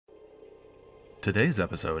Today's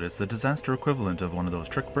episode is the disaster equivalent of one of those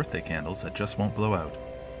trick birthday candles that just won't blow out.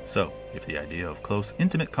 So, if the idea of close,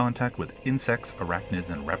 intimate contact with insects, arachnids,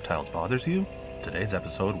 and reptiles bothers you, today's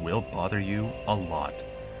episode will bother you a lot.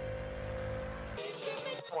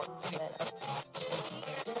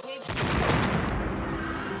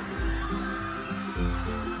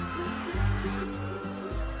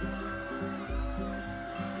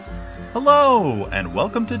 Hello, and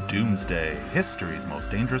welcome to Doomsday, history's most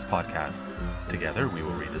dangerous podcast. Together, we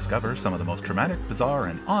will rediscover some of the most traumatic, bizarre,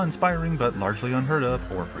 and awe-inspiring but largely unheard of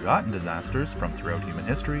or forgotten disasters from throughout human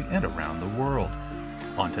history and around the world.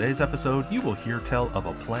 On today's episode, you will hear tell of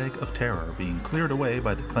a plague of terror being cleared away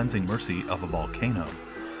by the cleansing mercy of a volcano,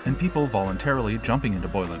 and people voluntarily jumping into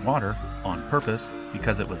boiling water on purpose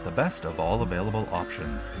because it was the best of all available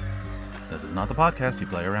options. This is not the podcast you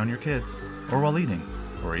play around your kids, or while eating,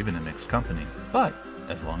 or even in mixed company, but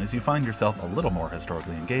as long as you find yourself a little more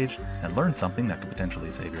historically engaged and learn something that could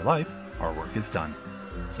potentially save your life, our work is done.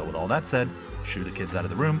 So with all that said, shoo the kids out of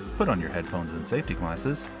the room, put on your headphones and safety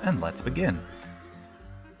glasses, and let's begin.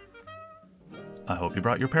 I hope you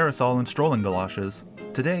brought your parasol and strolling galoshes.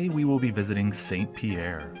 Today we will be visiting St.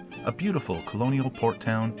 Pierre, a beautiful colonial port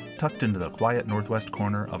town tucked into the quiet northwest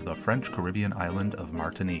corner of the French Caribbean island of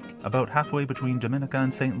Martinique, about halfway between Dominica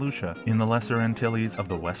and St. Lucia in the Lesser Antilles of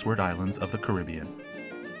the westward islands of the Caribbean.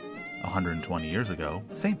 120 years ago,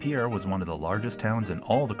 St. Pierre was one of the largest towns in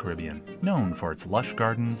all the Caribbean, known for its lush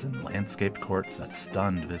gardens and landscaped courts that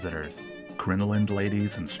stunned visitors. Crinolined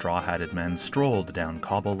ladies and straw-hatted men strolled down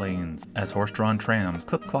cobble lanes as horse-drawn trams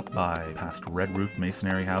clip-clop by past red-roofed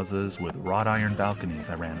masonry houses with wrought-iron balconies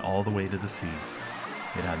that ran all the way to the sea.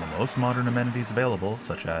 It had the most modern amenities available,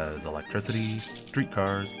 such as electricity,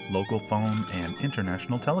 streetcars, local phone, and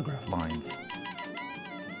international telegraph lines.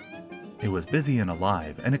 It was busy and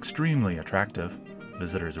alive, and extremely attractive.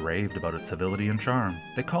 Visitors raved about its civility and charm.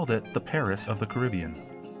 They called it the Paris of the Caribbean.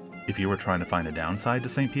 If you were trying to find a downside to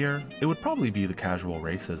St. Pierre, it would probably be the casual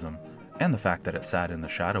racism, and the fact that it sat in the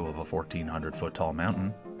shadow of a 1,400-foot tall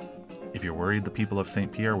mountain. If you're worried the people of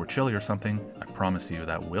St. Pierre were chilly or something, I promise you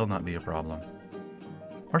that will not be a problem.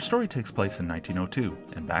 Our story takes place in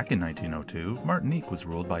 1902, and back in 1902, Martinique was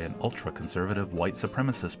ruled by an ultra-conservative white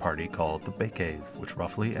supremacist party called the Békés, which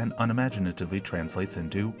roughly and unimaginatively translates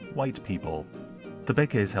into white people. The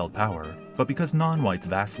Békés held power, but because non-whites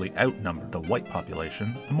vastly outnumbered the white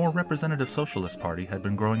population, a more representative socialist party had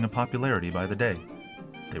been growing in popularity by the day.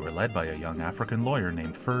 They were led by a young African lawyer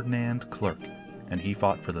named Ferdinand Clerk, and he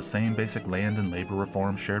fought for the same basic land and labor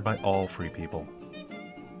reforms shared by all free people.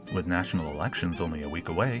 With national elections only a week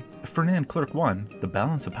away, if Ferdinand Clerk won, the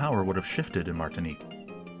balance of power would have shifted in Martinique.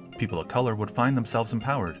 People of color would find themselves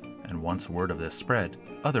empowered, and once word of this spread,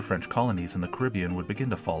 other French colonies in the Caribbean would begin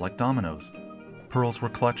to fall like dominoes. Pearls were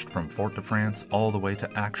clutched from Fort-de-France all the way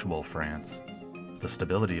to actual France. The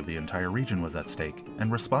stability of the entire region was at stake,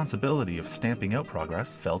 and responsibility of stamping out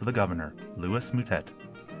progress fell to the governor, Louis Moutet.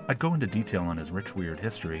 I'd go into detail on his rich, weird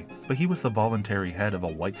history, but he was the voluntary head of a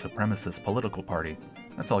white supremacist political party.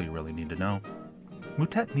 That's all you really need to know.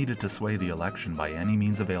 Moutet needed to sway the election by any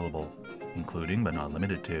means available, including but not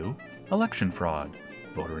limited to election fraud,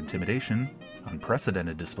 voter intimidation,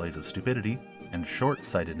 unprecedented displays of stupidity, and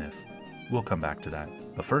short-sightedness. We'll come back to that,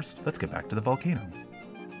 but first, let's get back to the volcano.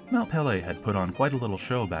 Mount Pelée had put on quite a little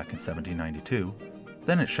show back in 1792,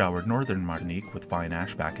 then it showered northern Martinique with fine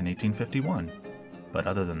ash back in 1851. But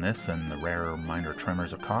other than this and the rare minor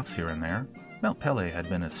tremors of coughs here and there, Mount Pelée had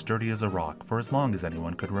been as sturdy as a rock for as long as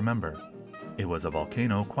anyone could remember. It was a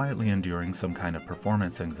volcano quietly enduring some kind of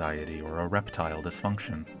performance anxiety or a reptile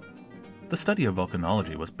dysfunction. The study of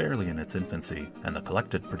volcanology was barely in its infancy, and the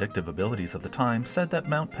collected predictive abilities of the time said that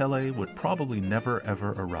Mount Pelée would probably never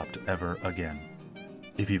ever erupt ever again.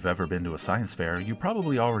 If you've ever been to a science fair, you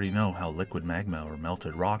probably already know how liquid magma or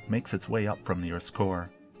melted rock makes its way up from the Earth's core.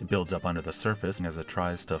 It builds up under the surface as it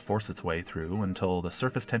tries to force its way through until the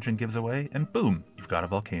surface tension gives away, and boom, you've got a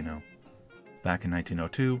volcano. Back in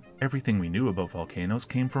 1902, everything we knew about volcanoes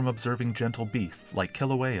came from observing gentle beasts like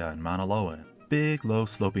Kilauea and Mauna Loa. Big,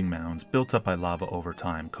 low-sloping mounds built up by lava over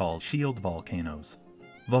time called shield volcanoes.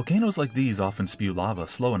 Volcanoes like these often spew lava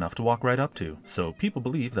slow enough to walk right up to, so people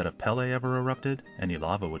believe that if Pelée ever erupted, any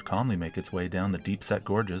lava would calmly make its way down the deep-set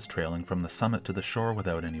gorges trailing from the summit to the shore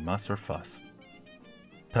without any muss or fuss.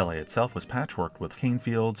 Pelée itself was patchworked with cane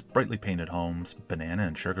fields, brightly painted homes, banana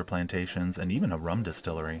and sugar plantations, and even a rum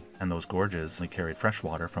distillery, and those gorges carried fresh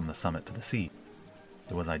water from the summit to the sea.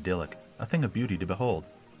 It was idyllic, a thing of beauty to behold.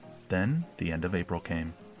 Then, the end of April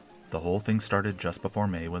came. The whole thing started just before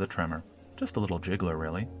May with a tremor. Just a little jiggler,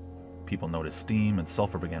 really. People noticed steam and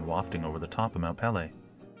sulfur began wafting over the top of Mount Pelée.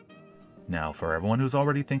 Now, for everyone who's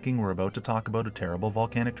already thinking we're about to talk about a terrible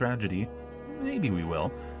volcanic tragedy, maybe we will,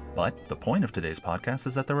 but the point of today's podcast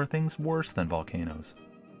is that there are things worse than volcanoes.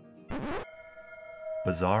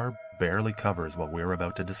 Bizarre barely covers what we're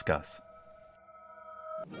about to discuss.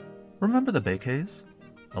 Remember the Bécés?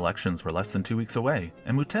 Elections were less than 2 weeks away,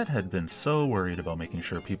 and Moutet had been so worried about making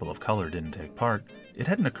sure people of color didn't take part, it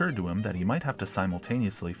hadn't occurred to him that he might have to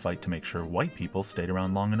simultaneously fight to make sure white people stayed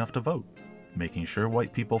around long enough to vote. Making sure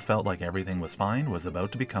white people felt like everything was fine was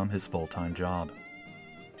about to become his full-time job.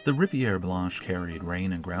 The Rivière Blanche carried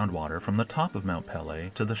rain and groundwater from the top of Mount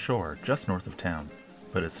Pelée to the shore just north of town,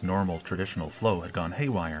 but its normal traditional flow had gone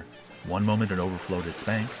haywire. One moment it overflowed its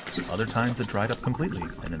banks, other times it dried up completely,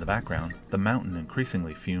 and in the background, the mountain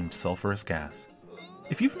increasingly fumed sulfurous gas.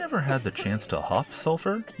 If you've never had the chance to huff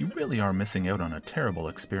sulfur, you really are missing out on a terrible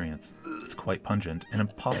experience. It's quite pungent and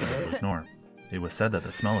impossible to ignore. It was said that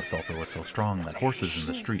the smell of sulfur was so strong that horses in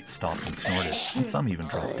the streets stopped and snorted, and some even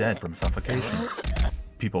dropped dead from suffocation.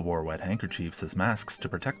 People wore wet handkerchiefs as masks to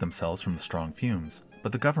protect themselves from the strong fumes,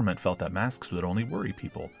 but the government felt that masks would only worry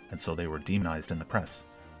people, and so they were demonized in the press.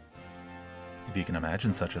 If you can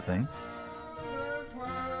imagine such a thing.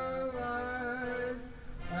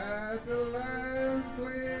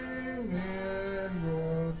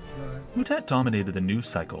 Moutet dominated the news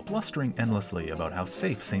cycle, blustering endlessly about how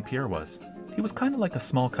safe St. Pierre was. He was kind of like a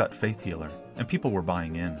small-cut faith healer, and people were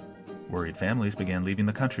buying in. Worried families began leaving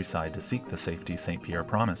the countryside to seek the safety St. Pierre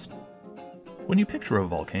promised. When you picture a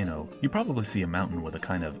volcano, you probably see a mountain with a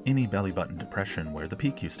kind of inny belly-button depression where the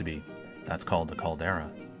peak used to be. That's called the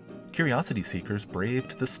caldera. Curiosity seekers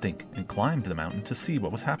braved the stink and climbed the mountain to see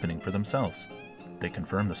what was happening for themselves. They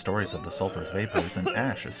confirmed the stories of the sulfurous vapors and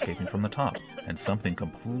ash escaping from the top, and something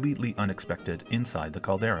completely unexpected inside the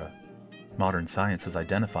caldera. Modern science has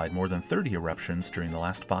identified more than 30 eruptions during the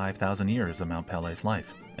last 5,000 years of Mount Pelé's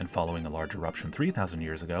life, and following a large eruption 3,000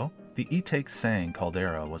 years ago, the Étang Sang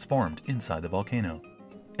caldera was formed inside the volcano.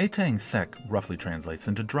 Étang Sec roughly translates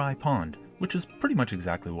into dry pond, which is pretty much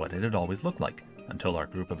exactly what it had always looked like, until our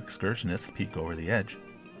group of excursionists peek over the edge.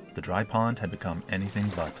 The dry pond had become anything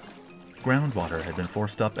but. Groundwater had been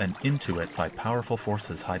forced up and into it by powerful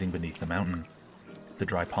forces hiding beneath the mountain. The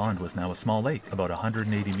dry pond was now a small lake, about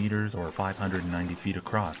 180 meters or 590 feet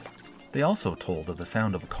across. They also told of the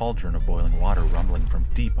sound of a cauldron of boiling water rumbling from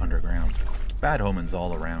deep underground. Bad omens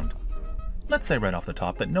all around. Let's say right off the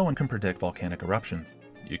top that no one can predict volcanic eruptions.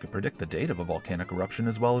 You can predict the date of a volcanic eruption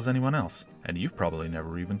as well as anyone else, and you've probably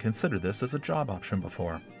never even considered this as a job option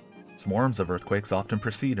before. Swarms of earthquakes often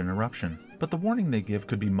precede an eruption, but the warning they give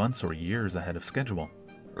could be months or years ahead of schedule.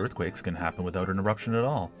 Earthquakes can happen without an eruption at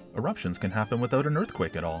all. Eruptions can happen without an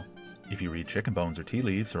earthquake at all. If you read chicken bones or tea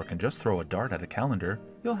leaves or can just throw a dart at a calendar,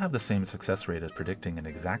 you'll have the same success rate as predicting an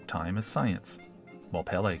exact time as science. While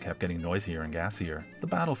Pelé kept getting noisier and gassier, the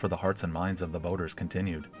battle for the hearts and minds of the voters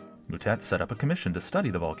continued. Moutet set up a commission to study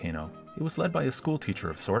the volcano. It was led by a school teacher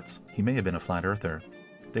of sorts. He may have been a flat earther.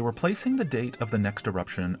 They were placing the date of the next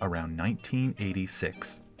eruption around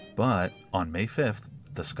 1986. But on May 5th,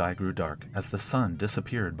 the sky grew dark as the sun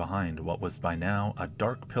disappeared behind what was by now a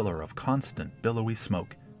dark pillar of constant billowy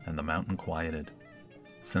smoke, and the mountain quieted.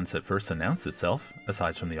 Since it first announced itself,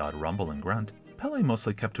 aside from the odd rumble and grunt, Pelé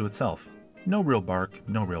mostly kept to itself. No real bark,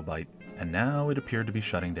 no real bite, and now it appeared to be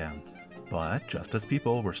shutting down. But just as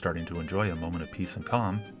people were starting to enjoy a moment of peace and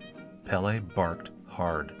calm, Pelé barked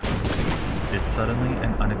hard. It suddenly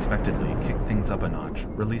and unexpectedly kicked things up a notch,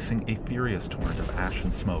 releasing a furious torrent of ash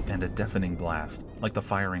and smoke and a deafening blast, like the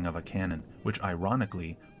firing of a cannon, which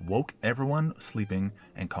ironically woke everyone sleeping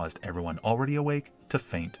and caused everyone already awake to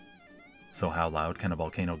faint. So how loud can a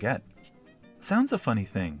volcano get? Sounds a funny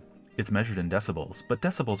thing. It's measured in decibels, but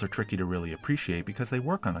decibels are tricky to really appreciate because they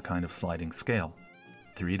work on a kind of sliding scale.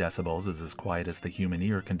 3 decibels is as quiet as the human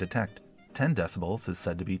ear can detect. 10 decibels is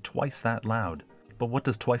said to be twice that loud. But what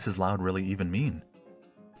does twice as loud really even mean?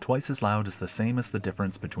 Twice as loud is the same as the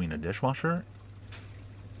difference between a dishwasher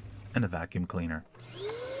and a vacuum cleaner.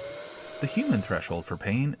 The human threshold for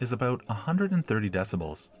pain is about 130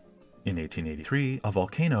 decibels. In 1883, a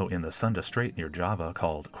volcano in the Sunda Strait near Java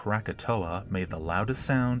called Krakatoa made the loudest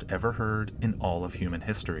sound ever heard in all of human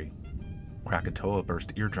history. Krakatoa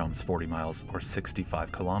burst eardrums 40 miles or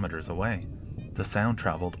 65 kilometers away. The sound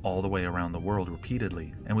traveled all the way around the world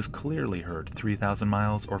repeatedly and was clearly heard 3,000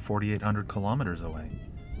 miles or 4,800 kilometers away.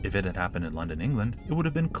 If it had happened in London, England, it would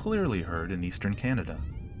have been clearly heard in eastern Canada.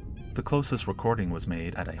 The closest recording was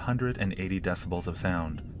made at 180 decibels of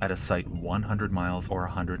sound at a site 100 miles or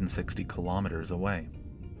 160 kilometers away.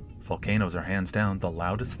 Volcanoes are hands down the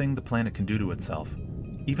loudest thing the planet can do to itself.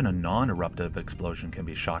 Even a non-eruptive explosion can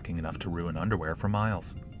be shocking enough to ruin underwear for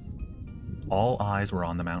miles. All eyes were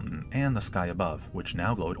on the mountain and the sky above, which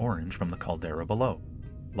now glowed orange from the caldera below.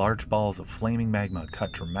 Large balls of flaming magma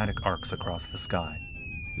cut dramatic arcs across the sky.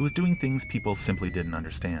 It was doing things people simply didn't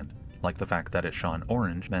understand, like the fact that it shone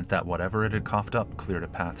orange meant that whatever it had coughed up cleared a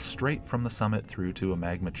path straight from the summit through to a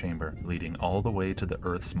magma chamber, leading all the way to the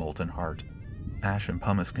Earth's molten heart. Ash and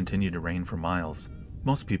pumice continued to rain for miles.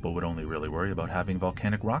 Most people would only really worry about having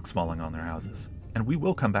volcanic rocks falling on their houses, and we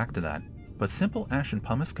will come back to that, but simple ash and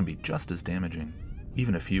pumice can be just as damaging.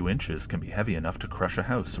 Even a few inches can be heavy enough to crush a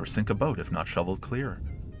house or sink a boat if not shoveled clear.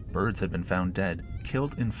 Birds had been found dead,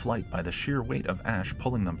 killed in flight by the sheer weight of ash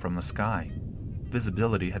pulling them from the sky.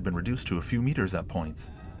 Visibility had been reduced to a few meters at points.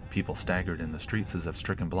 People staggered in the streets as if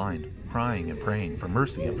stricken blind, crying and praying for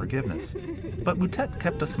mercy and forgiveness. But Moutet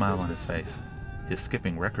kept a smile on his face. His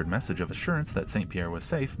skipping record message of assurance that St. Pierre was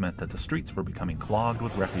safe meant that the streets were becoming clogged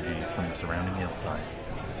with refugees from the surrounding hillsides.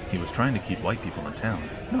 He was trying to keep white people in town,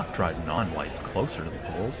 not drive non-whites closer to the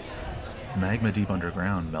poles. Magma deep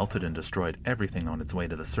underground melted and destroyed everything on its way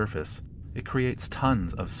to the surface. It creates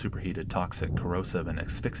tons of superheated, toxic, corrosive, and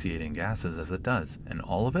asphyxiating gases as it does, and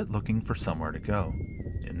all of it looking for somewhere to go.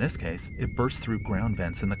 In this case, it bursts through ground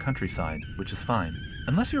vents in the countryside, which is fine,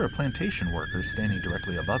 unless you're a plantation worker standing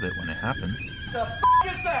directly above it when it happens. The f***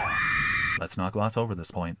 is that? Let's not gloss over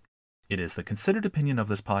this point. It is the considered opinion of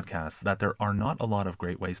this podcast that there are not a lot of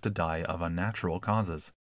great ways to die of unnatural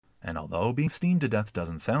causes. And although being steamed to death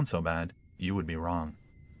doesn't sound so bad, you would be wrong.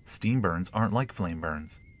 Steam burns aren't like flame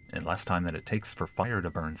burns. In less time than it takes for fire to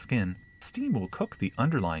burn skin, steam will cook the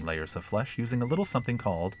underlying layers of flesh using a little something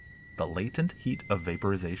called the latent heat of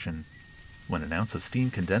vaporization. When an ounce of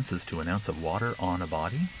steam condenses to an ounce of water on a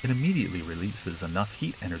body, it immediately releases enough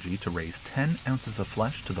heat energy to raise 10 ounces of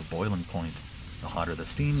flesh to the boiling point. The hotter the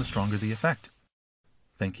steam, the stronger the effect.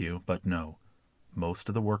 Thank you, but no. Most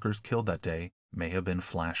of the workers killed that day may have been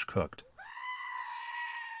flash cooked.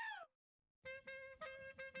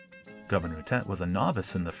 Governor Moutet was a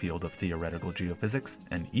novice in the field of theoretical geophysics,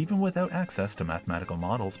 and even without access to mathematical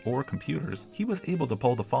models or computers, he was able to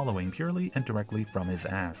pull the following purely and directly from his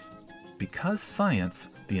ass. Because science,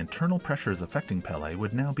 the internal pressures affecting Pelée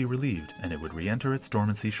would now be relieved, and it would re-enter its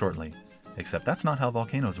dormancy shortly. Except that's not how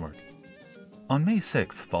volcanoes work. On May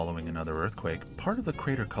 6th, following another earthquake, part of the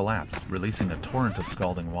crater collapsed, releasing a torrent of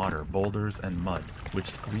scalding water, boulders, and mud, which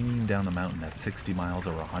screamed down the mountain at 60 miles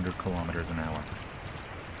or 100 kilometers an hour.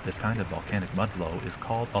 This kind of volcanic mud flow is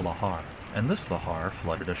called a lahar, and this lahar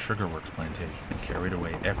flooded a sugar works plantation and carried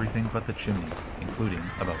away everything but the chimneys, including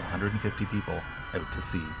about 150 people, out to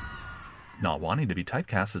sea. Not wanting to be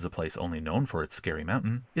typecast as a place only known for its scary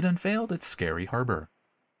mountain, it unveiled its scary harbor.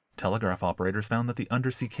 Telegraph operators found that the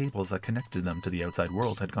undersea cables that connected them to the outside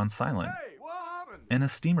world had gone silent, and a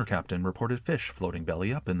steamer captain reported fish floating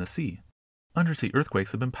belly up in the sea. Undersea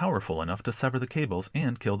earthquakes have been powerful enough to sever the cables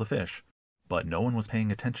and kill the fish. But no one was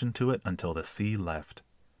paying attention to it until the sea left.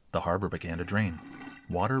 The harbor began to drain.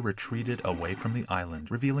 Water retreated away from the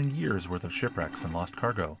island, revealing years' worth of shipwrecks and lost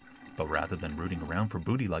cargo. But rather than rooting around for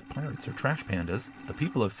booty like pirates or trash pandas, the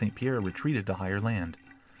people of St. Pierre retreated to higher land.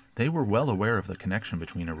 They were well aware of the connection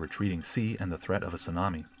between a retreating sea and the threat of a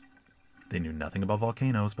tsunami. They knew nothing about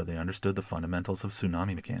volcanoes, but they understood the fundamentals of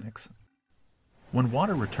tsunami mechanics. When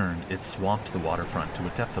water returned, it swamped the waterfront to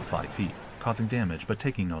a depth of 5 feet, causing damage but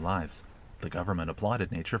taking no lives. The government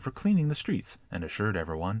applauded nature for cleaning the streets and assured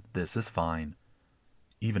everyone this is fine.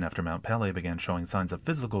 Even after Mount Pelée began showing signs of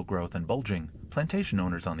physical growth and bulging, plantation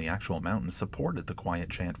owners on the actual mountain supported the quiet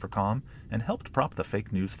chant for calm and helped prop the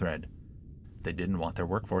fake news thread. They didn't want their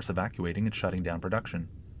workforce evacuating and shutting down production.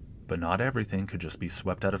 But not everything could just be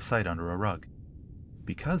swept out of sight under a rug.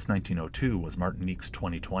 Because 1902 was Martinique's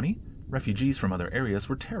 2020, refugees from other areas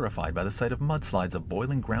were terrified by the sight of mudslides of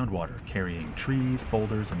boiling groundwater carrying trees,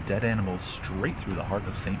 boulders, and dead animals straight through the heart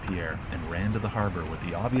of St. Pierre and ran to the harbor with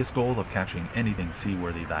the obvious goal of catching anything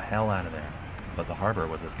seaworthy the hell out of there. But the harbor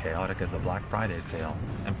was as chaotic as a Black Friday sale,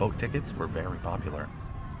 and boat tickets were very popular.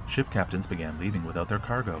 Ship captains began leaving without their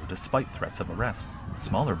cargo, despite threats of arrest.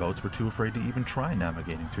 Smaller boats were too afraid to even try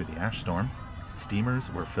navigating through the ash storm.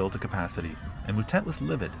 Steamers were filled to capacity, and Moutet was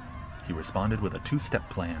livid. He responded with a 2-step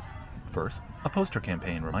plan. First, a poster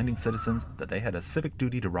campaign reminding citizens that they had a civic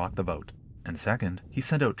duty to rock the vote. And second, he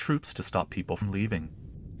sent out troops to stop people from leaving.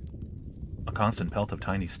 A constant pelt of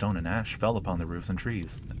tiny stone and ash fell upon the roofs and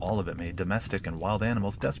trees. All of it made domestic and wild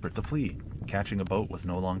animals desperate to flee. Catching a boat was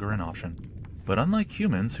no longer an option. But unlike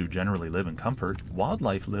humans, who generally live in comfort,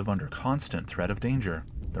 wildlife live under constant threat of danger.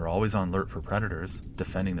 They're always on alert for predators,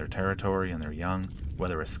 defending their territory and their young.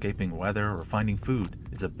 Whether escaping weather or finding food,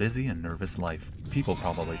 it's a busy and nervous life. People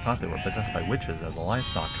probably thought they were possessed by witches as the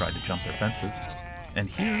livestock tried to jump their fences. And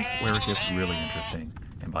here's where it gets really interesting.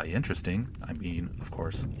 And by interesting, I mean, of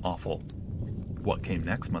course, awful. What came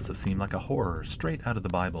next must have seemed like a horror straight out of the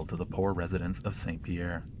Bible to the poor residents of St.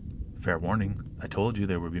 Pierre. Fair warning, I told you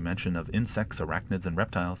there would be mention of insects, arachnids, and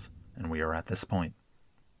reptiles, and we are at this point.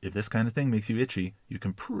 If this kind of thing makes you itchy, you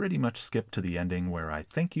can pretty much skip to the ending where I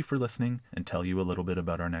thank you for listening and tell you a little bit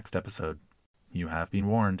about our next episode. You have been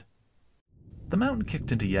warned. The mountain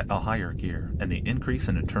kicked into yet a higher gear, and the increase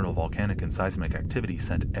in internal volcanic and seismic activity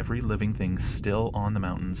sent every living thing still on the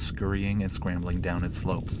mountain scurrying and scrambling down its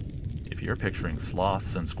slopes. If you're picturing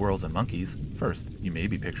sloths and squirrels and monkeys, first, you may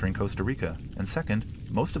be picturing Costa Rica, and second,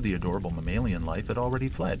 most of the adorable mammalian life had already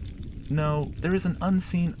fled. No, there is an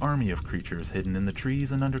unseen army of creatures hidden in the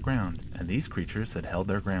trees and underground, and these creatures had held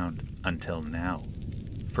their ground, until now.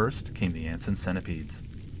 First came the ants and centipedes.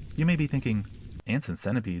 You may be thinking, ants and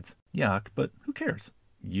centipedes? Yuck, but who cares?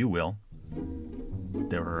 You will.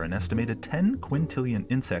 There are an estimated 10 quintillion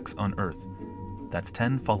insects on Earth. That's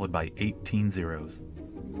 10 followed by 18 zeros.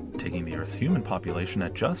 Taking the Earth's human population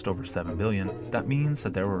at just over 7 billion, that means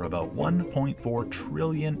that there are about 1.4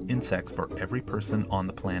 trillion insects for every person on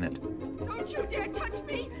the planet. Don't you dare touch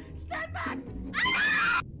me! Stand back!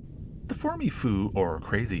 The fourmi-foo, or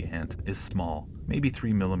crazy ant, is small, maybe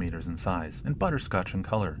 3 millimeters in size, and butterscotch in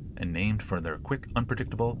color, and named for their quick,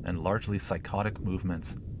 unpredictable, and largely psychotic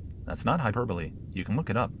movements. That's not hyperbole. You can look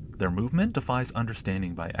it up. Their movement defies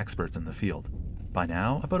understanding by experts in the field. By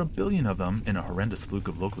now, about 1 billion of them, in a horrendous fluke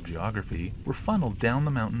of local geography, were funneled down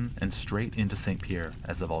the mountain and straight into St. Pierre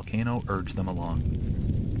as the volcano urged them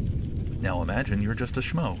along. Now imagine you're just a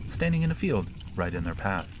schmo, standing in a field, right in their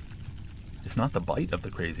path. It's not the bite of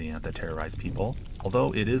the crazy ant that terrorized people,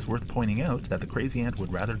 although it is worth pointing out that the crazy ant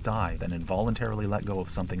would rather die than involuntarily let go of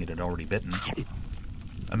something it had already bitten.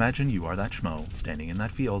 Imagine you are that schmo, standing in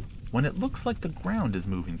that field, when it looks like the ground is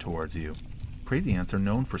moving towards you. Crazy ants are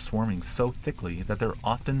known for swarming so thickly that they're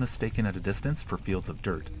often mistaken at a distance for fields of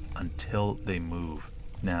dirt, until they move.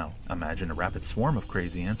 Now, imagine a rapid swarm of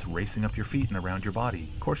crazy ants racing up your feet and around your body,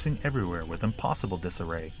 coursing everywhere with impossible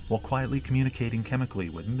disarray, while quietly communicating chemically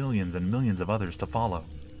with millions and millions of others to follow.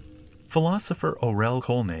 Philosopher Aurel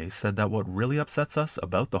Colnet said that what really upsets us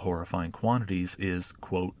about the horrifying quantities is,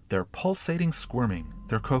 quote, their pulsating squirming,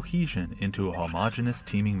 their cohesion into a homogeneous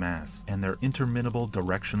teeming mass, and their interminable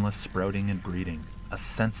directionless sprouting and breeding, a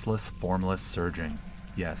senseless, formless surging.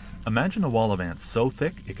 Yes, imagine a wall of ants so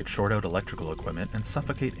thick it could short out electrical equipment and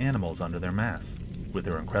suffocate animals under their mass. With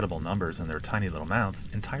their incredible numbers and their tiny little mouths,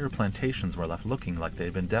 entire plantations were left looking like they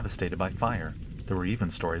had been devastated by fire. There were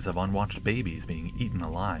even stories of unwatched babies being eaten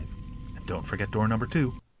alive. And don't forget door number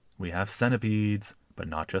 2. We have centipedes, but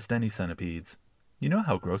not just any centipedes. You know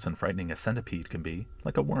how gross and frightening a centipede can be,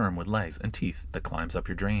 like a worm with legs and teeth that climbs up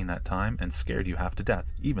your drain that time and scared you half to death,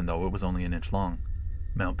 even though it was only an inch long.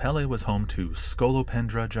 Mount Pelée was home to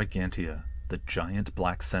Scolopendra gigantea, the giant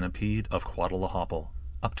black centipede of Coatzacoalcos,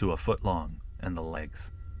 up to a foot long, and the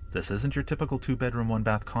legs. This isn't your typical 2-bedroom,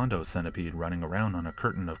 1-bath condo centipede running around on a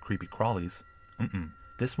curtain of creepy crawlies.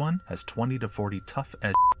 This one has 20 to 40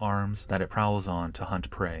 tough-edged arms that it prowls on to hunt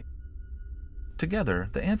prey. Together,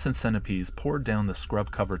 the ants and centipedes poured down the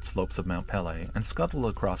scrub-covered slopes of Mount Pelée and scuttled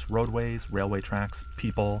across roadways, railway tracks,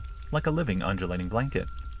 people, like a living undulating blanket.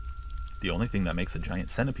 The only thing that makes a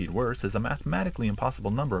giant centipede worse is a mathematically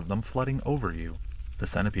impossible number of them flooding over you. The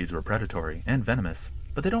centipedes were predatory and venomous,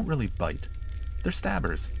 but they don't really bite. They're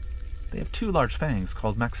stabbers. They have 2 large fangs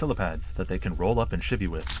called maxillopads that they can roll up and shivvy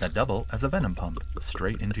with that double as a venom pump,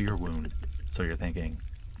 straight into your wound. So you're thinking,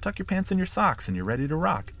 tuck your pants in your socks and you're ready to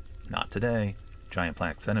rock. Not today. Giant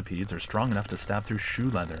black centipedes are strong enough to stab through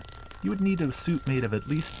shoe leather. You would need a suit made of at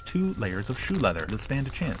least 2 layers of shoe leather to stand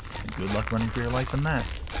a chance, and good luck running for your life in that.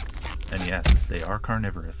 And yes, they are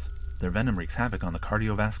carnivorous. Their venom wreaks havoc on the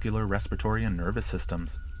cardiovascular, respiratory, and nervous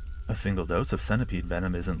systems. A single dose of centipede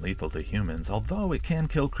venom isn't lethal to humans, although it can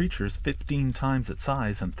kill creatures 15 times its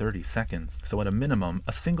size in 30 seconds. So at a minimum,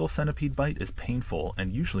 a single centipede bite is painful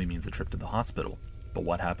and usually means a trip to the hospital. But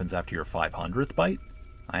what happens after your 500th bite?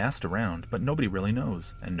 I asked around, but nobody really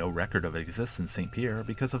knows, and no record of it exists in St. Pierre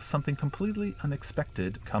because of something completely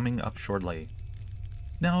unexpected coming up shortly.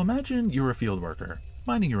 Now imagine you're a field worker,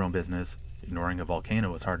 minding your own business, ignoring a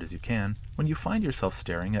volcano as hard as you can, when you find yourself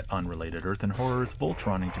staring at unrelated earthen horrors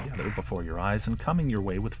Voltroning together before your eyes and coming your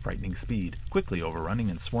way with frightening speed, quickly overrunning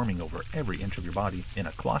and swarming over every inch of your body in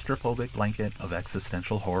a claustrophobic blanket of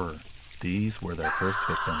existential horror. These were their first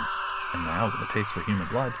victims, and now with a taste for human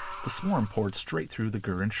blood, the swarm poured straight through the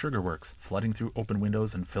Gurin sugar works, flooding through open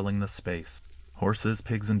windows and filling the space. Horses,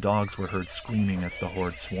 pigs, and dogs were heard screaming as the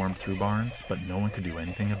horde swarmed through barns, but no one could do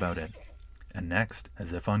anything about it. And next,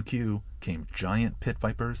 as if on cue, came giant pit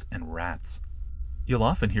vipers and rats. You'll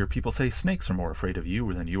often hear people say snakes are more afraid of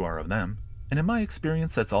you than you are of them, and in my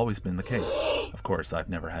experience that's always been the case. Of course, I've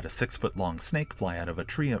never had a 6-foot-long snake fly out of a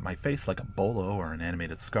tree at my face like a bolo or an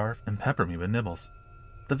animated scarf and pepper me with nibbles.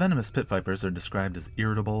 The venomous pit vipers are described as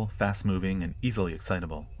irritable, fast-moving, and easily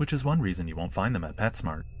excitable, which is one reason you won't find them at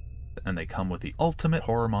PetSmart. And they come with the ultimate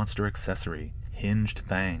horror monster accessory, hinged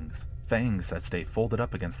fangs. Fangs that stay folded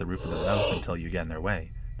up against the roof of the mouth until you get in their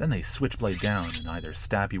way. Then they switchblade down and either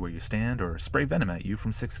stab you where you stand or spray venom at you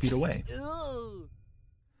from 6 feet away.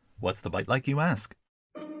 What's the bite like, you ask?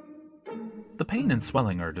 The pain and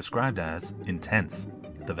swelling are described as intense.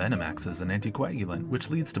 The venom acts as an anticoagulant, which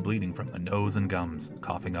leads to bleeding from the nose and gums,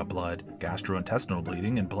 coughing up blood, gastrointestinal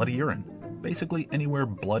bleeding, and bloody urine. Basically, anywhere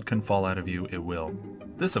blood can fall out of you, it will.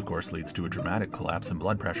 This, of course, leads to a dramatic collapse in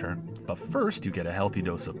blood pressure. But first, you get a healthy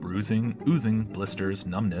dose of bruising, oozing, blisters,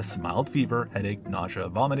 numbness, mild fever, headache, nausea,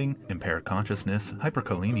 vomiting, impaired consciousness,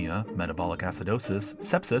 hyperkalemia, metabolic acidosis,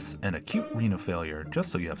 sepsis, and acute renal failure,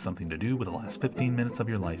 just so you have something to do with the last 15 minutes of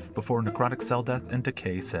your life before necrotic cell death and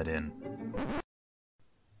decay set in.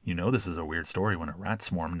 You know this is a weird story when a rat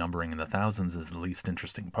swarm numbering in the thousands is the least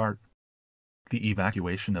interesting part. The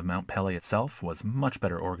evacuation of Mount Pelée itself was much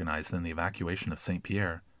better organized than the evacuation of St.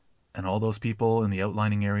 Pierre, and all those people in the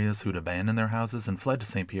outlying areas who'd abandoned their houses and fled to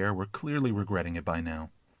St. Pierre were clearly regretting it by now.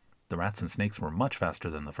 The rats and snakes were much faster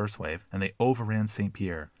than the first wave, and they overran St.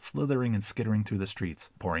 Pierre, slithering and skittering through the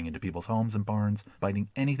streets, pouring into people's homes and barns, biting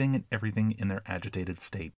anything and everything in their agitated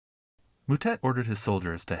state. Moutet ordered his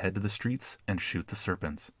soldiers to head to the streets and shoot the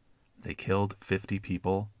serpents. They killed 50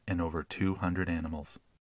 people and over 200 animals.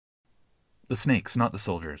 The snakes, not the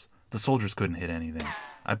soldiers. The soldiers couldn't hit anything.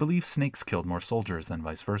 I believe snakes killed more soldiers than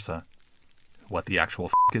vice versa. What the actual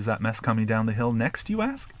f*** is that mess coming down the hill next, you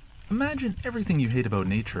ask? Imagine everything you hate about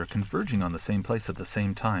nature converging on the same place at the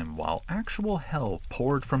same time while actual hell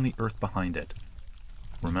poured from the earth behind it.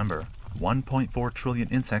 Remember, 1.4 trillion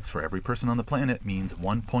insects for every person on the planet means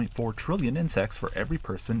 1.4 trillion insects for every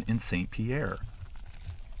person in St. Pierre.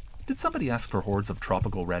 Did somebody ask for hordes of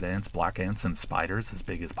tropical red ants, black ants, and spiders as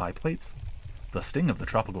big as pie plates? The sting of the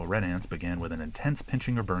tropical red ants began with an intense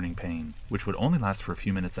pinching or burning pain, which would only last for a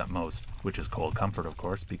few minutes at most, which is cold comfort of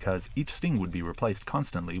course, because each sting would be replaced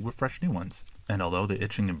constantly with fresh new ones. And although the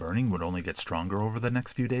itching and burning would only get stronger over the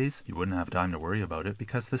next few days, you wouldn't have time to worry about it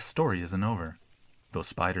because this story isn't over. Those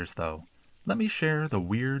spiders though, let me share the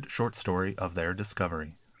weird short story of their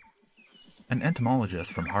discovery. An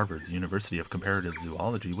entomologist from Harvard's University of Comparative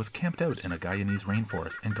Zoology was camped out in a Guyanese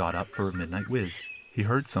rainforest and got up for a midnight whiz. He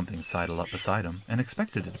heard something sidle up beside him and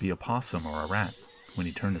expected it to be a possum or a rat. When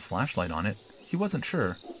he turned his flashlight on it, he wasn't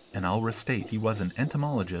sure, and I'll restate he was an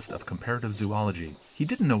entomologist of comparative zoology. He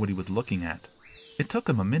didn't know what he was looking at. It took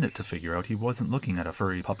him a minute to figure out he wasn't looking at a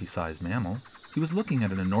furry puppy-sized mammal. He was looking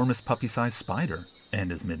at an enormous puppy-sized spider,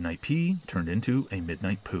 and his midnight pee turned into a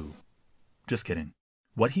midnight poo. Just kidding.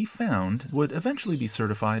 What he found would eventually be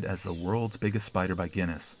certified as the world's biggest spider by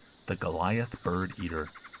Guinness, the Goliath bird eater.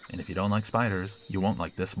 And if you don't like spiders, you won't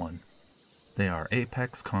like this one. They are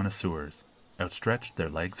apex connoisseurs. Outstretched, their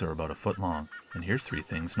legs are about a foot long. And here's 3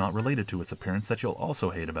 things not related to its appearance that you'll also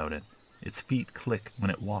hate about it. Its feet click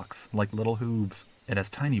when it walks, like little hooves. It has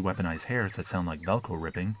tiny weaponized hairs that sound like Velcro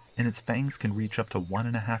ripping, and its fangs can reach up to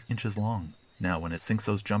 1.5 inches long. Now, when it sinks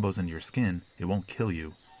those jumbos into your skin, it won't kill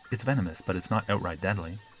you. It's venomous, but it's not outright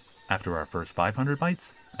deadly. After our first 500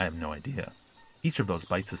 bites, I have no idea. Each of those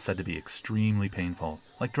bites is said to be extremely painful,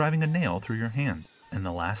 like driving a nail through your hand. And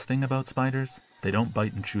the last thing about spiders, they don't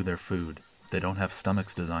bite and chew their food. They don't have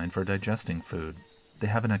stomachs designed for digesting food. They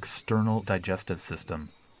have an external digestive system.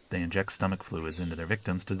 They inject stomach fluids into their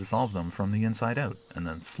victims to dissolve them from the inside out, and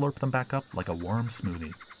then slurp them back up like a warm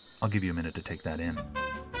smoothie. I'll give you a minute to take that in.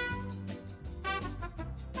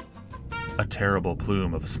 A terrible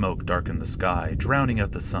plume of smoke darkened the sky, drowning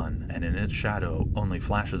out the sun, and in its shadow only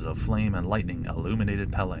flashes of flame and lightning illuminated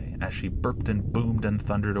Pelée as she burped and boomed and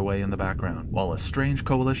thundered away in the background, while a strange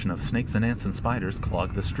coalition of snakes and ants and spiders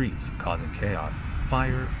clogged the streets, causing chaos.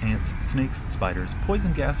 Fire, ants, snakes, spiders,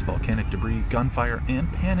 poison gas, volcanic debris, gunfire,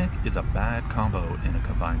 and panic is a bad combo in a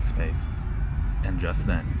confined space. And just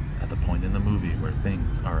then, at the point in the movie where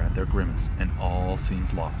things are at their grimmest and all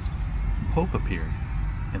seems lost, hope appeared.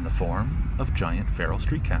 In the form of giant feral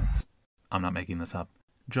street cats. I'm not making this up.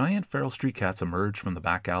 Giant feral street cats emerged from the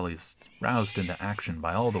back alleys, roused into action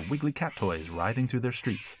by all the wiggly cat toys writhing through their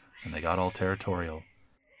streets, and they got all territorial.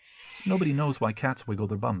 Nobody knows why cats wiggle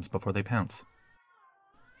their bums before they pounce.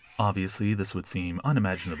 Obviously, this would seem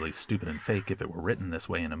unimaginably stupid and fake if it were written this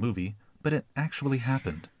way in a movie, but it actually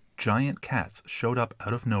happened. giant cats showed up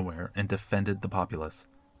out of nowhere and defended the populace.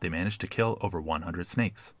 They managed to kill over 100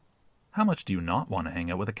 snakes. How much do you not want to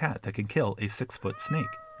hang out with a cat that can kill a 6-foot snake?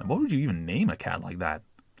 And what would you even name a cat like that?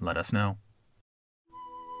 Let us know.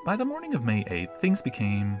 By the morning of May 8th, things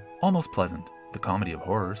became almost pleasant. The comedy of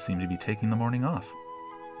horror seemed to be taking the morning off.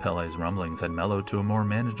 Pele's rumblings had mellowed to a more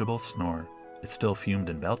manageable snore. It still fumed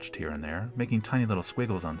and belched here and there, making tiny little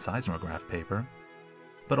squiggles on seismograph paper.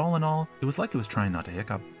 But all in all, it was like it was trying not to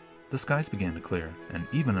hiccup. The skies began to clear, and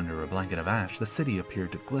even under a blanket of ash, the city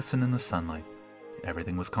appeared to glisten in the sunlight.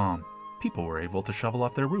 Everything was calm. People were able to shovel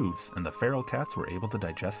off their roofs, and the feral cats were able to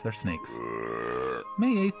digest their snakes.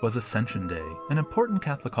 May 8th was Ascension Day, an important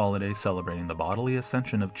Catholic holiday celebrating the bodily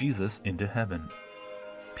ascension of Jesus into heaven.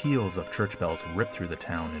 Peals of church bells ripped through the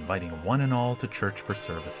town, inviting one and all to church for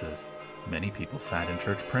services. Many people sat in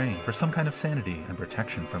church praying for some kind of sanity and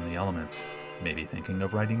protection from the elements, maybe thinking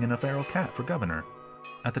of writing in a feral cat for governor.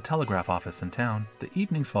 At the telegraph office in town, the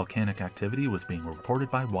evening's volcanic activity was being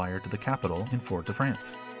reported by wire to the capital in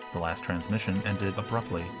Fort-de-France. The last transmission ended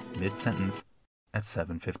abruptly, mid-sentence, at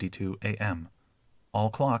 7:52 a.m. All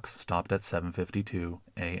clocks stopped at 7:52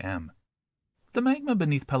 a.m. The magma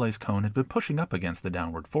beneath Pele's cone had been pushing up against the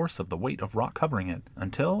downward force of the weight of rock covering it,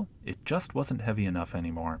 until it just wasn't heavy enough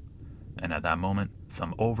anymore. And at that moment,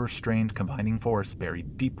 some overstrained combining force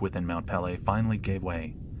buried deep within Mount Pele finally gave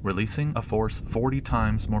way, releasing a force 40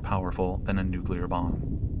 times more powerful than a nuclear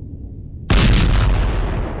bomb.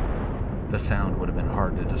 The sound would have been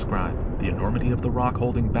hard to describe. The enormity of the rock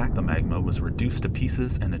holding back the magma was reduced to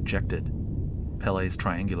pieces and ejected. Pele's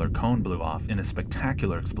triangular cone blew off in a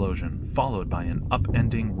spectacular explosion, followed by an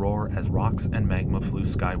upending roar as rocks and magma flew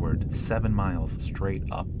skyward, 7 miles straight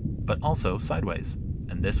up, but also sideways,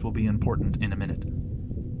 and this will be important in a minute.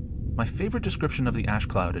 My favorite description of the ash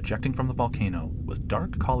cloud ejecting from the volcano was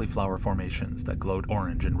dark cauliflower formations that glowed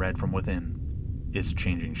orange and red from within. Its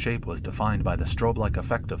changing shape was defined by the strobe-like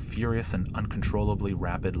effect of furious and uncontrollably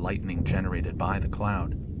rapid lightning generated by the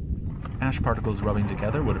cloud. Ash particles rubbing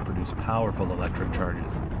together would have produced powerful electric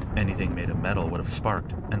charges. Anything made of metal would have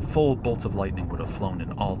sparked, and full bolts of lightning would have flown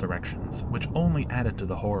in all directions, which only added to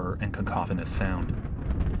the horror and cacophonous sound.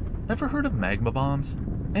 Ever heard of magma bombs?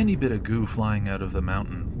 Any bit of goo flying out of the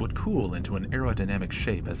mountain would cool into an aerodynamic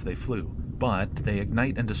shape as they flew, but they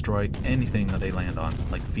ignite and destroy anything that they land on,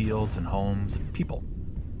 like fields and homes and people.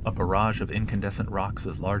 A barrage of incandescent rocks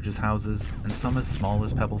as large as houses, and some as small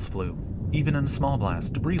as pebbles flew. Even in a small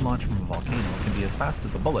blast, debris launched from a volcano can be as fast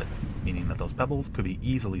as a bullet, meaning that those pebbles could be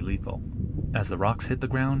easily lethal. As the rocks hit the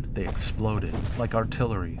ground, they exploded, like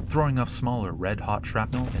artillery, throwing off smaller red-hot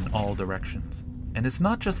shrapnel in all directions. And it's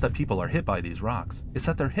not just that people are hit by these rocks, it's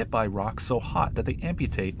that they're hit by rocks so hot that they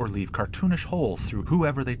amputate or leave cartoonish holes through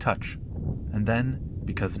whoever they touch. And then,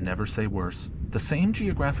 because never say worse, the same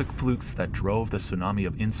geographic flukes that drove the tsunami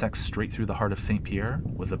of insects straight through the heart of St. Pierre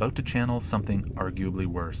was about to channel something arguably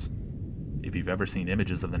worse. If you've ever seen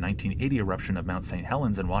images of the 1980 eruption of Mount St.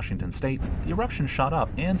 Helens in Washington state, the eruption shot up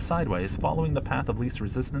and sideways following the path of least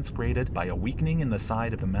resistance created by a weakening in the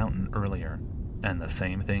side of the mountain earlier. And the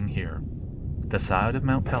same thing here. The side of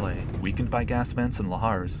Mount Pele, weakened by gas vents and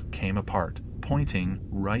lahars, came apart, pointing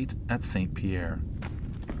right at St. Pierre.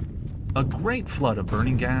 A great flood of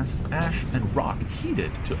burning gas, ash, and rock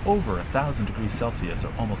heated to over 1,000 degrees Celsius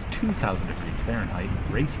or almost 2,000 degrees Fahrenheit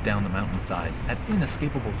raced down the mountainside at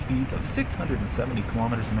inescapable speeds of 670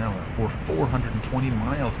 kilometers an hour or 420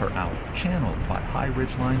 miles per hour, channeled by high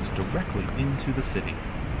ridge lines directly into the city.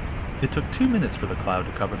 It took 2 minutes for the cloud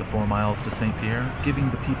to cover the 4 miles to St. Pierre, giving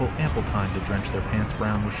the people ample time to drench their pants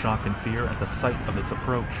brown with shock and fear at the sight of its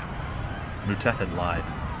approach. Moutet had lied.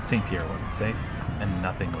 St. Pierre wasn't safe, and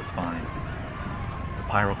nothing was fine. The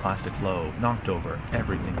pyroclastic flow knocked over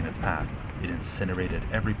everything in its path. It incinerated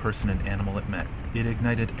every person and animal it met. It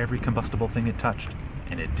ignited every combustible thing it touched,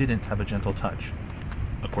 and it didn't have a gentle touch.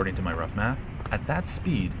 According to my rough math, at that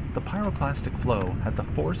speed, the pyroclastic flow had the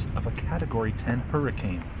force of a Category 10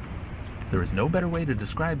 hurricane. There is no better way to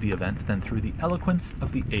describe the event than through the eloquence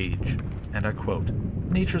of the age, and I quote,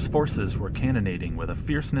 "Nature's forces were cannonading with a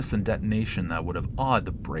fierceness and detonation that would have awed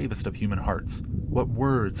the bravest of human hearts. What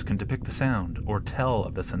words can depict the sound, or tell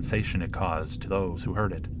of the sensation it caused to those who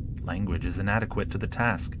heard it? Language is inadequate to the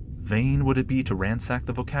task. Vain would it be to ransack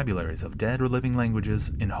the vocabularies of dead or living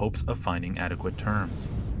languages in hopes of finding adequate terms.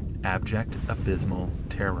 Abject, abysmal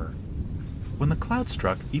terror. When the cloud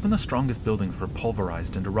struck, even the strongest buildings were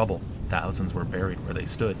pulverized into rubble. Thousands were buried where they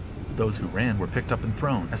stood. Those who ran were picked up and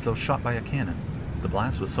thrown as though shot by a cannon. The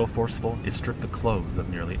blast was so forceful, it stripped the clothes of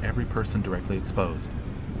nearly every person directly exposed.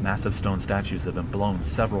 Massive stone statues had been blown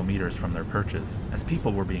several meters from their perches, as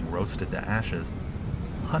people were being roasted to ashes.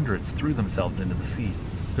 hundreds threw themselves into the sea.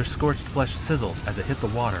 Their scorched flesh sizzled as it hit the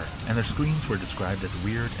water, and their screams were described as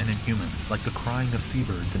weird and inhuman, like the crying of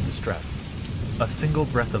seabirds in distress. A single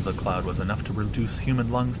breath of the cloud was enough to reduce human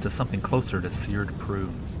lungs to something closer to seared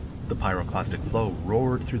prunes. The pyroclastic flow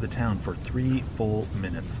roared through the town for 3 full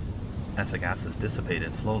minutes. As the gases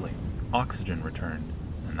dissipated slowly, oxygen returned,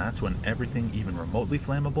 and that's when everything even remotely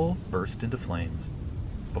flammable burst into flames.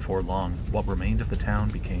 Before long, what remained of the town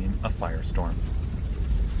became a firestorm.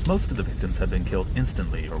 Most of the victims had been killed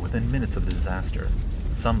instantly or within minutes of the disaster.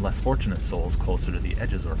 Some less fortunate souls closer to the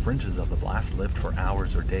edges or fringes of the blast lived for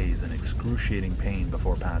hours or days in excruciating pain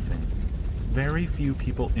before passing. Very few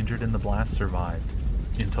people injured in the blast survived.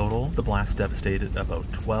 In total, the blast devastated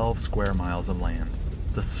about 12 square miles of land.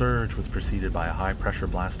 The surge was preceded by a high-pressure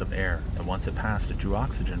blast of air, and once it passed, it drew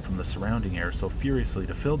oxygen from the surrounding air so furiously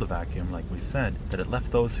to fill the vacuum, like we said, that it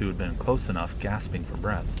left those who had been close enough gasping for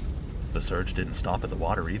breath. The surge didn't stop at the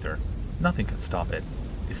water either. Nothing could stop it.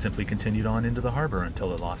 It simply continued on into the harbor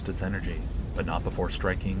until it lost its energy, but not before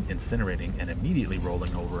striking, incinerating, and immediately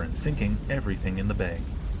rolling over and sinking everything in the bay.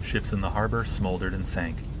 Ships in the harbor smoldered and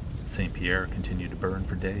sank. St. Pierre continued to burn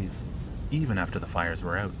for days. Even after the fires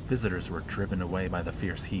were out, visitors were driven away by the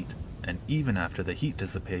fierce heat. And even after the heat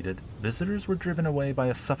dissipated, visitors were driven away by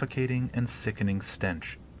a suffocating and sickening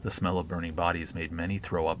stench. The smell of burning bodies made many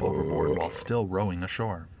throw up overboard while still rowing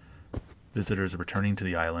ashore. Visitors returning to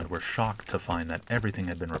the island were shocked to find that everything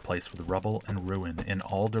had been replaced with rubble and ruin in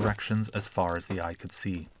all directions as far as the eye could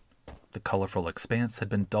see. The colorful expanse had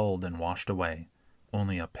been dulled and washed away.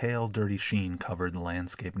 Only a pale, dirty sheen covered the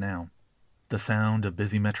landscape now. The sound of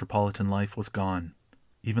busy metropolitan life was gone.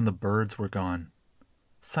 Even the birds were gone.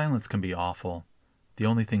 Silence can be awful. The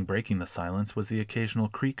only thing breaking the silence was the occasional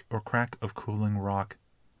creak or crack of cooling rock.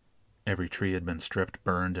 Every tree had been stripped,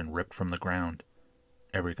 burned, and ripped from the ground.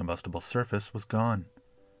 Every combustible surface was gone.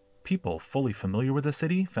 People fully familiar with the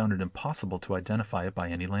city found it impossible to identify it by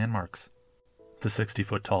any landmarks. The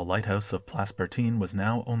 60-foot-tall lighthouse of Place Bertine was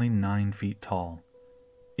now only 9 feet tall.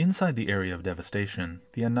 Inside the area of devastation,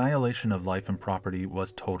 the annihilation of life and property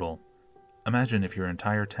was total. Imagine if your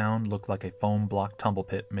entire town looked like a foam block tumble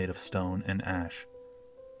pit made of stone and ash.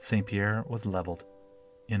 St. Pierre was leveled.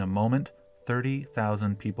 In a moment,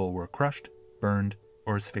 30,000 people were crushed, burned,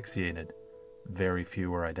 or asphyxiated. Very few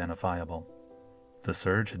were identifiable. The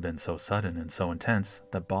surge had been so sudden and so intense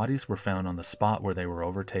that bodies were found on the spot where they were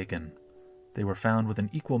overtaken. They were found with an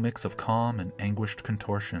equal mix of calm and anguished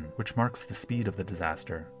contortion, which marks the speed of the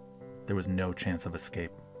disaster. There was no chance of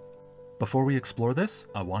escape. Before we explore this,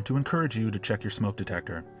 I want to encourage you to check your smoke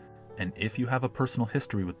detector. And if you have a personal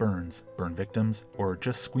history with burns, burn victims, or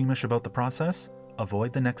just squeamish about the process,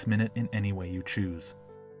 avoid the next minute in any way you choose.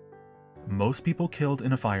 Most people killed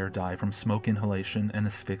in a fire die from smoke inhalation and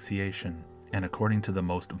asphyxiation. And according to the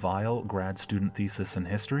most vile grad student thesis in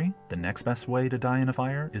history, the next best way to die in a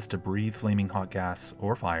fire is to breathe flaming hot gas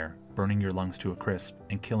or fire, burning your lungs to a crisp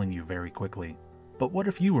and killing you very quickly. But what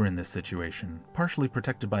if you were in this situation, partially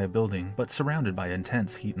protected by a building but surrounded by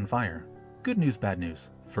intense heat and fire? Good news, bad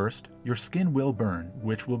news. First, your skin will burn,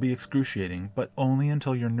 which will be excruciating, but only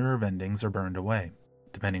until your nerve endings are burned away.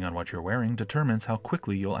 Depending on what you're wearing determines how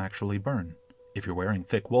quickly you'll actually burn. If you're wearing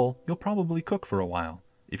thick wool, you'll probably cook for a while.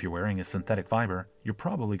 If you're wearing a synthetic fiber, you're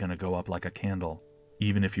probably going to go up like a candle.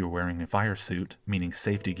 Even if you're wearing a fire suit, meaning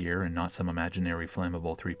safety gear and not some imaginary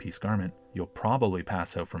flammable 3-piece garment, you'll probably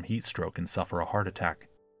pass out from heat stroke and suffer a heart attack.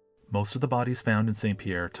 Most of the bodies found in St.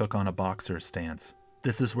 Pierre took on a boxer's stance.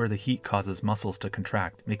 This is where the heat causes muscles to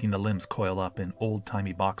contract, making the limbs coil up in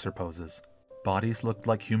old-timey boxer poses. Bodies looked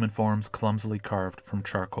like human forms clumsily carved from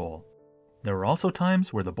charcoal. There were also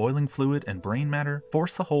times where the boiling fluid and brain matter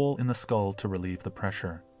force a hole in the skull to relieve the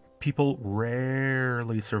pressure. People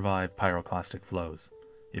rarely survive pyroclastic flows.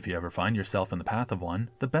 If you ever find yourself in the path of one,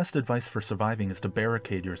 the best advice for surviving is to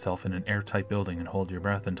barricade yourself in an airtight building and hold your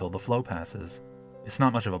breath until the flow passes. It's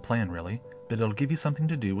not much of a plan really, but it'll give you something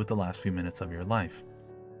to do with the last few minutes of your life.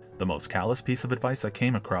 The most callous piece of advice I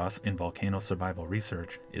came across in volcano survival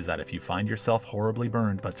research is that if you find yourself horribly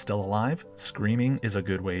burned but still alive, screaming is a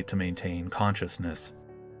good way to maintain consciousness.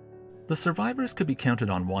 The survivors could be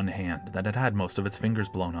counted on one hand that had had most of its fingers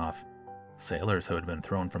blown off. Sailors who had been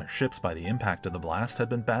thrown from ships by the impact of the blast had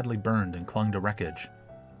been badly burned and clung to wreckage.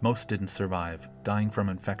 Most didn't survive, dying from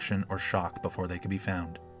infection or shock before they could be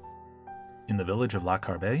found. In the village of La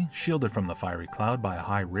Carbe, shielded from the fiery cloud by a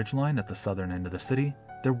high ridgeline at the southern end of the city,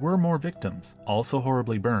 there were more victims, also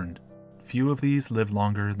horribly burned. Few of these lived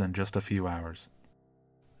longer than just a few hours.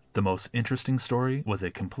 The most interesting story was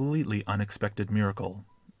a completely unexpected miracle,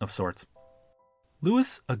 of sorts.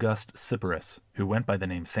 Louis Auguste Cypris, who went by the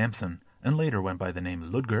name Samson, and later went by the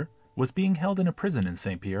name Ludger, was being held in a prison in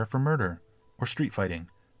St. Pierre for murder, or street fighting,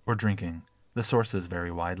 or drinking. The sources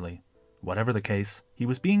vary widely. Whatever the case, he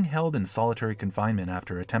was being held in solitary confinement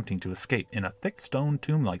after attempting to escape in a thick stone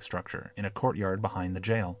tomb-like structure in a courtyard behind the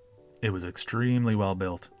jail. It was extremely well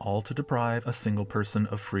built, all to deprive a single person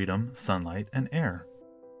of freedom, sunlight, and air.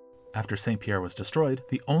 After St. Pierre was destroyed,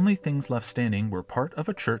 the only things left standing were part of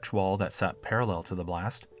a church wall that sat parallel to the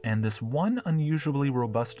blast, and this one unusually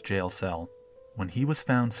robust jail cell. When he was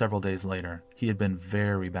found several days later, he had been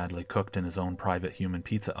very badly cooked in his own private human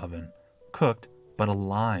pizza oven. Cooked, but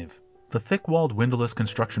alive. The thick-walled windowless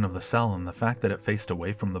construction of the cell and the fact that it faced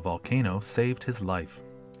away from the volcano saved his life.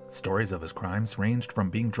 Stories of his crimes ranged from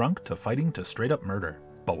being drunk to fighting to straight-up murder.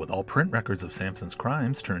 But with all print records of Samson's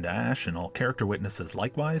crimes turned to ash and all character witnesses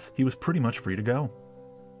likewise, he was pretty much free to go.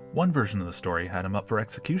 One version of the story had him up for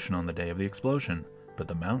execution on the day of the explosion, but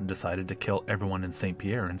the mountain decided to kill everyone in St.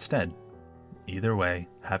 Pierre instead. Either way,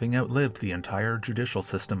 having outlived the entire judicial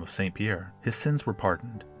system of St. Pierre, his sins were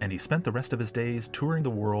pardoned, and he spent the rest of his days touring the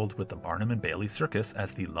world with the Barnum and Bailey Circus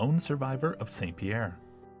as the lone survivor of St. Pierre.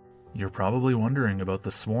 You're probably wondering about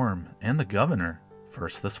the swarm and the governor.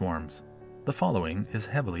 First, the swarms. The following is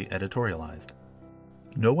heavily editorialized.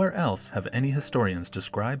 Nowhere else have any historians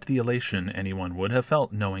described the elation anyone would have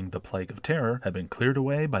felt knowing the plague of terror had been cleared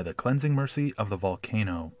away by the cleansing mercy of the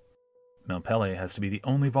volcano. Mount Pelée has to be the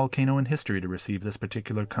only volcano in history to receive this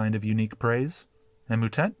particular kind of unique praise. And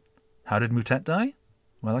Moutet? How did Moutet die?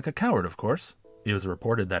 Well, like a coward, of course. It was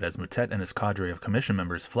reported that as Moutet and his cadre of commission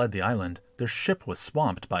members fled the island, their ship was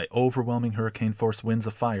swamped by overwhelming hurricane-force winds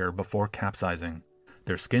of fire before capsizing.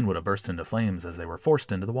 Their skin would have burst into flames as they were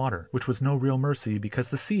forced into the water, which was no real mercy because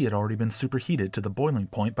the sea had already been superheated to the boiling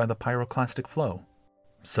point by the pyroclastic flow.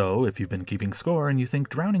 So, if you've been keeping score and you think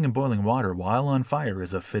drowning in boiling water while on fire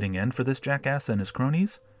is a fitting end for this jackass and his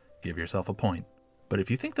cronies, give yourself a point. But if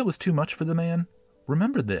you think that was too much for the man,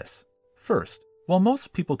 remember this. First, while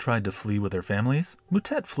most people tried to flee with their families,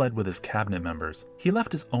 Moutet fled with his cabinet members. He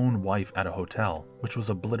left his own wife at a hotel, which was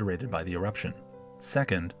obliterated by the eruption.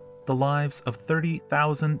 Second, the lives of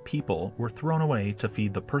 30,000 people were thrown away to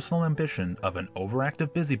feed the personal ambition of an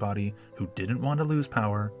overactive busybody who didn't want to lose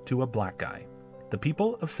power to a black guy. The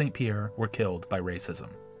people of St. Pierre were killed by racism.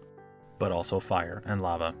 But also fire and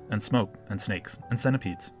lava and smoke and snakes and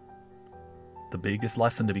centipedes. The biggest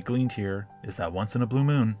lesson to be gleaned here is that once in a blue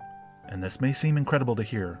moon, and this may seem incredible to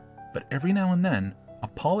hear, but every now and then, a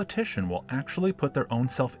politician will actually put their own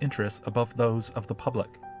self-interests above those of the public.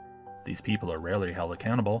 These people are rarely held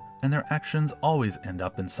accountable, and their actions always end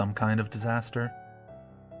up in some kind of disaster.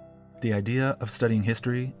 The idea of studying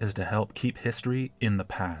history is to help keep history in the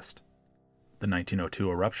past. The 1902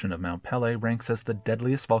 eruption of Mount Pelée ranks as the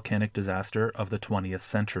deadliest volcanic disaster of the 20th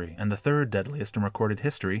century, and the third deadliest in recorded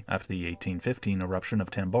history after the 1815 eruption of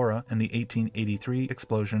Tambora and the 1883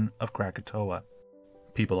 explosion of Krakatoa.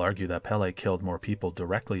 People argue that Pelée killed more people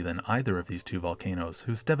directly than either of these two volcanoes,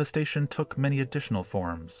 whose devastation took many additional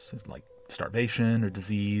forms, like starvation or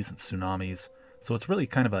disease and tsunamis, so it's really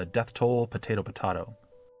kind of a death toll potato-potato.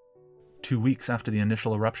 2 weeks after the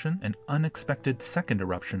initial eruption, an unexpected second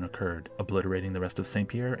eruption occurred, obliterating the rest of St.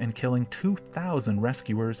 Pierre and killing 2,000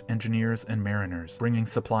 rescuers, engineers, and mariners, bringing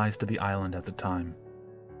supplies to the island at the time.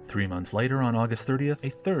 3 months later, on August 30th, a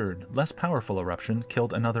third, less powerful eruption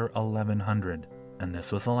killed another 1,100. And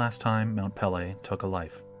this was the last time Mount Pelée took a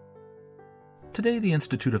life. Today, the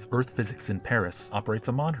Institute of Earth Physics in Paris operates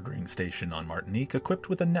a monitoring station on Martinique equipped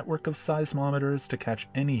with a network of seismometers to catch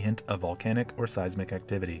any hint of volcanic or seismic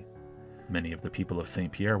activity. Many of the people of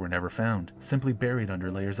St. Pierre were never found, simply buried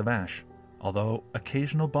under layers of ash, although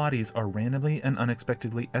occasional bodies are randomly and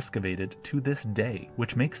unexpectedly excavated to this day,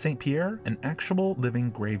 which makes St. Pierre an actual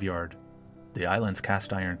living graveyard. The island's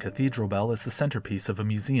cast iron cathedral bell is the centerpiece of a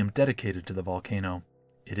museum dedicated to the volcano.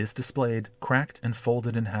 It is displayed, cracked and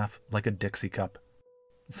folded in half like a Dixie cup.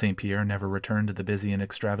 St. Pierre never returned to the busy and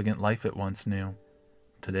extravagant life it once knew.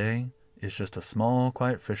 Today is just a small,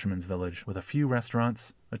 quiet fisherman's village with a few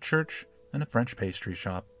restaurants, a church, and a French pastry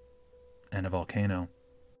shop. And a volcano.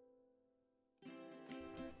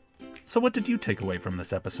 So what did you take away from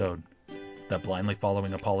this episode? That blindly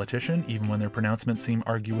following a politician, even when their pronouncements seem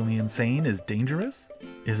arguably insane, is dangerous?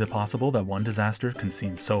 Is it possible that one disaster can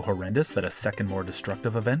seem so horrendous that a second more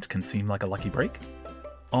destructive event can seem like a lucky break?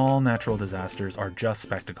 All natural disasters are just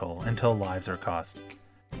spectacle until lives are cost.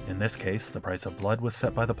 In this case, the price of blood was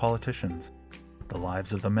set by the politicians. The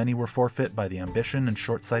lives of the many were forfeit by the ambition and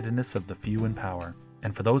short-sightedness of the few in power.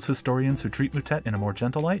 And for those historians who treat Moutet in a more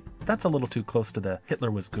gentle light, that's a little too close to the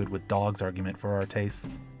Hitler was good with dogs argument for our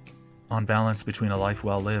tastes. On balance between a life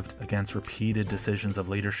well lived against repeated decisions of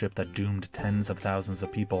leadership that doomed tens of thousands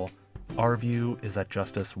of people, our view is that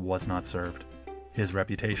justice was not served. His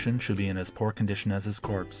reputation should be in as poor condition as his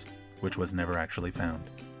corpse, which was never actually found.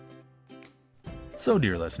 So,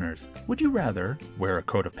 dear listeners, would you rather wear a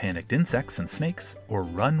coat of panicked insects and snakes, or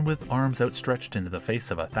run with arms outstretched into the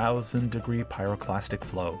face of a 1,000-degree pyroclastic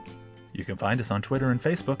flow? You can find us on Twitter and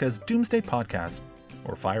Facebook as Doomsday Podcast,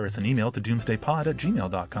 or fire us an email to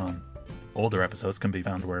doomsdaypod@gmail.com. Older episodes can be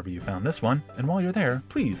found wherever you found this one, and while you're there,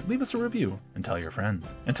 please leave us a review and tell your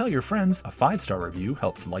friends. And tell your friends a 5-star review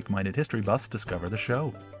helps like-minded history buffs discover the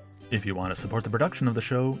show. If you want to support the production of the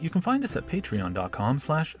show, you can find us at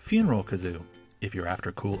patreon.com/funeralkazoo. If you're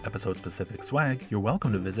after cool episode-specific swag, you're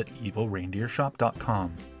welcome to visit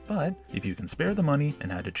evilreindeershop.com. But if you can spare the money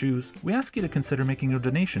and had to choose, we ask you to consider making a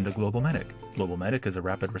donation to Global Medic. Global Medic is a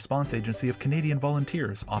rapid response agency of Canadian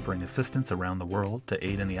volunteers offering assistance around the world to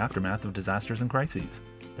aid in the aftermath of disasters and crises.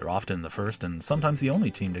 They're often the first and sometimes the only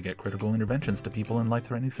team to get critical interventions to people in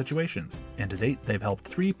life-threatening situations. And to date, they've helped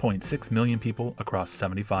 3.6 million people across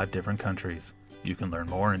 75 different countries. You can learn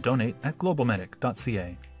more and donate at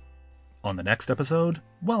globalmedic.ca. On the next episode,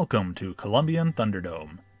 welcome to Colombian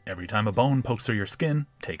Thunderdome. Every time a bone pokes through your skin,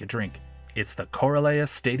 take a drink. It's the Corraleas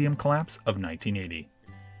Stadium collapse of 1980.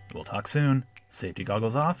 We'll talk soon, safety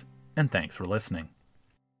goggles off, and thanks for listening.